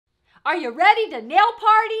Are you ready to nail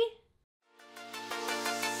party?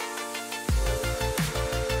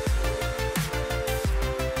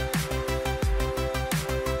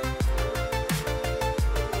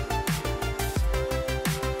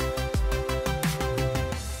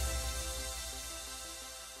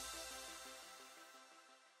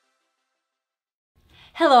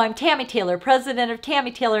 Hello, I'm Tammy Taylor, president of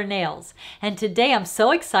Tammy Taylor Nails, and today I'm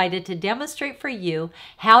so excited to demonstrate for you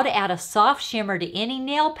how to add a soft shimmer to any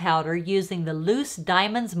nail powder using the Loose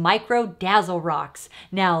Diamonds Micro Dazzle Rocks.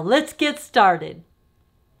 Now let's get started.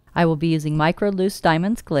 I will be using Micro Loose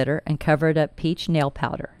Diamonds glitter and covered up peach nail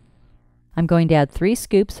powder. I'm going to add 3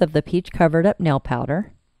 scoops of the peach covered up nail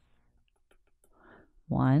powder.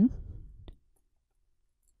 1,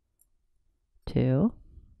 2,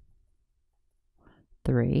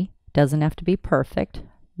 3. Doesn't have to be perfect.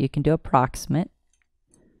 You can do approximate.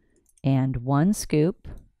 And 1 scoop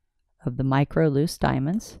of the Micro Loose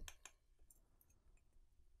Diamonds.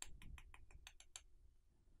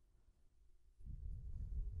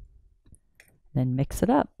 Then mix it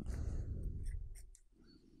up.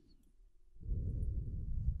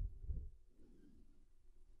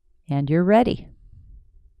 And you're ready.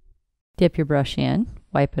 Dip your brush in,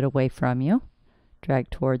 wipe it away from you, drag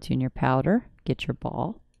towards you in your powder. Get your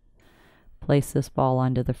ball. Place this ball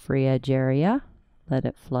onto the free edge area. Let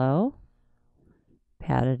it flow.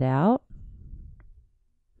 Pat it out.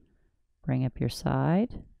 Bring up your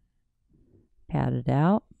side. Pat it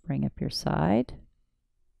out. Bring up your side.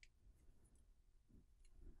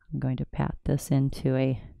 I'm going to pat this into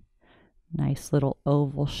a nice little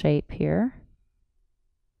oval shape here.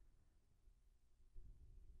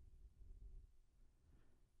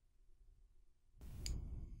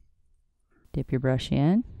 Dip your brush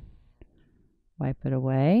in, wipe it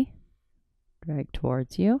away, drag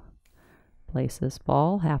towards you, place this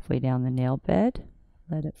ball halfway down the nail bed,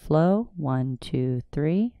 let it flow, 1, 2,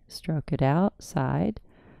 3, stroke it out, side,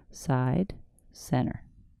 side, center.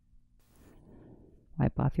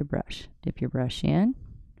 Wipe off your brush, dip your brush in,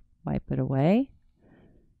 wipe it away,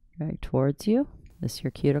 drag towards you. This is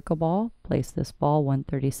your cuticle ball, place this ball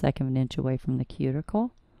 1/32 of an inch away from the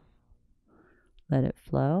cuticle, let it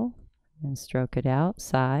flow. And stroke it out,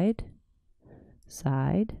 side,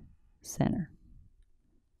 side, center.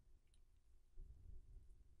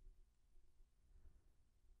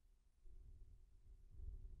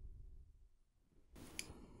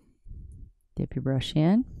 Dip your brush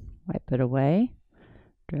in, wipe it away,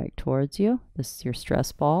 drag towards you. This is your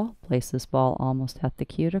stress ball. Place this ball almost at the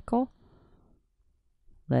cuticle.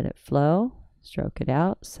 Let it flow, stroke it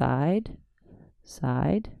out, side,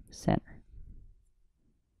 side, center.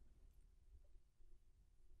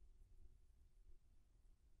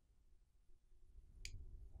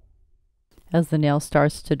 As the nail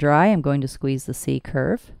starts to dry, I'm going to squeeze the C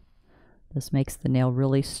curve. This makes the nail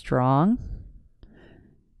really strong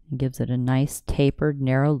and gives it a nice tapered,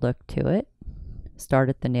 narrow look to it. Start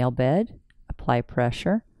at the nail bed, apply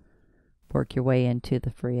pressure, work your way into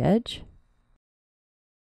the free edge.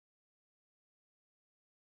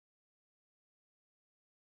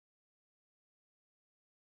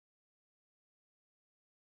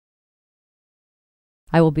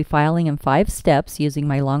 I will be filing in 5 steps using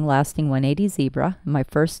my long-lasting 180 zebra. My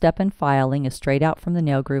first step in filing is straight out from the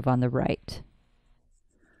nail groove on the right.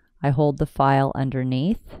 I hold the file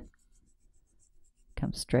underneath,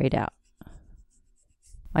 come straight out.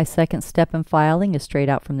 My second step in filing is straight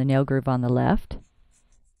out from the nail groove on the left.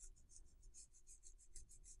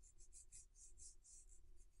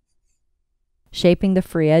 Shaping the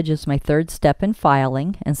free edge is my third step in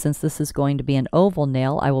filing, and since this is going to be an oval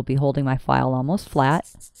nail, I will be holding my file almost flat,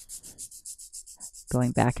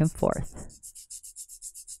 going back and forth.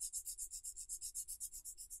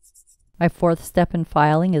 My fourth step in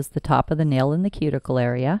filing is the top of the nail in the cuticle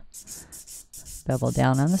area. Bevel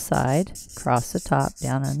down on the side, cross the top,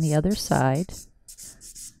 down on the other side.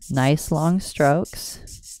 Nice long strokes.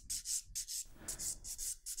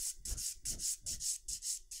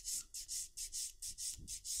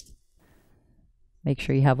 Make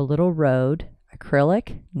sure you have a little road,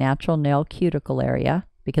 acrylic, natural nail cuticle area,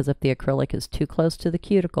 because if the acrylic is too close to the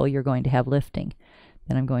cuticle, you're going to have lifting.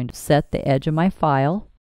 Then I'm going to set the edge of my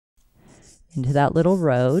file into that little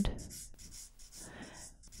road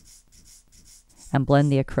and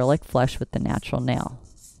blend the acrylic flush with the natural nail.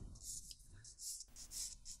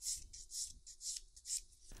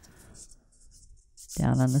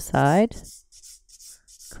 Down on the side,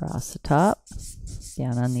 across the top,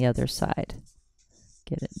 down on the other side.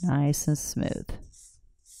 Get it nice and smooth.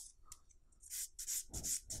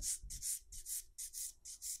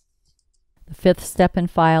 fifth step in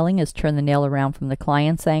filing is turn the nail around from the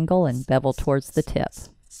client's angle and bevel towards the tip.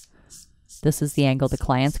 This is the angle the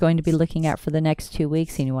client's going to be looking at for the next 2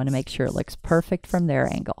 weeks, and you want to make sure it looks perfect from their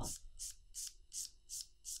angle.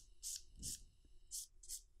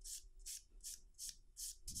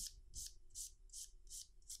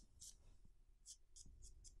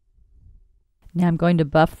 Now I'm going to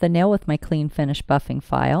buff the nail with my clean finish buffing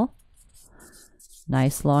file.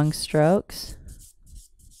 Nice long strokes.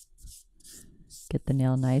 Get the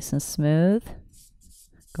nail nice and smooth.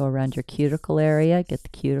 Go around your cuticle area, get the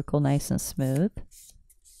cuticle nice and smooth.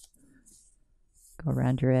 Go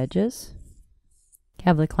around your edges.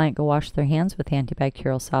 Have the client go wash their hands with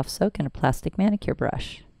antibacterial soft soak and a plastic manicure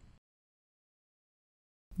brush.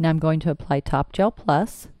 Now I'm going to apply Top Gel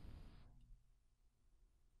Plus.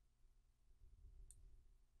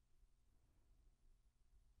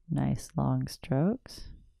 Nice long strokes.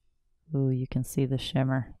 Ooh, you can see the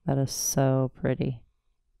shimmer. That is so pretty.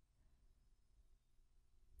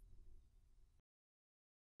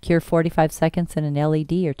 Cure 45 seconds in an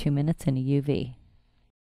LED or 2 minutes in a UV.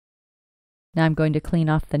 Now I'm going to clean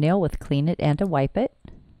off the nail with Clean It and a Wipe It.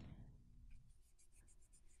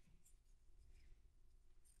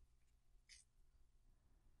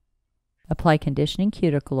 Apply conditioning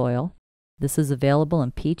cuticle oil. This is available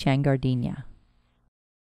in peach and gardenia.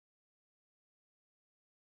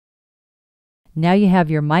 Now you have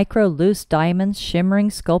your micro loose diamonds shimmering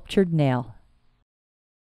sculptured nail.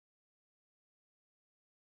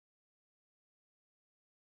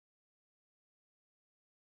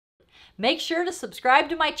 Make sure to subscribe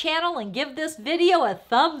to my channel and give this video a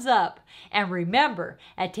thumbs up. And remember,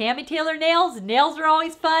 at Tammy Taylor Nails, nails are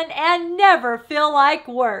always fun and never feel like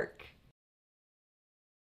work.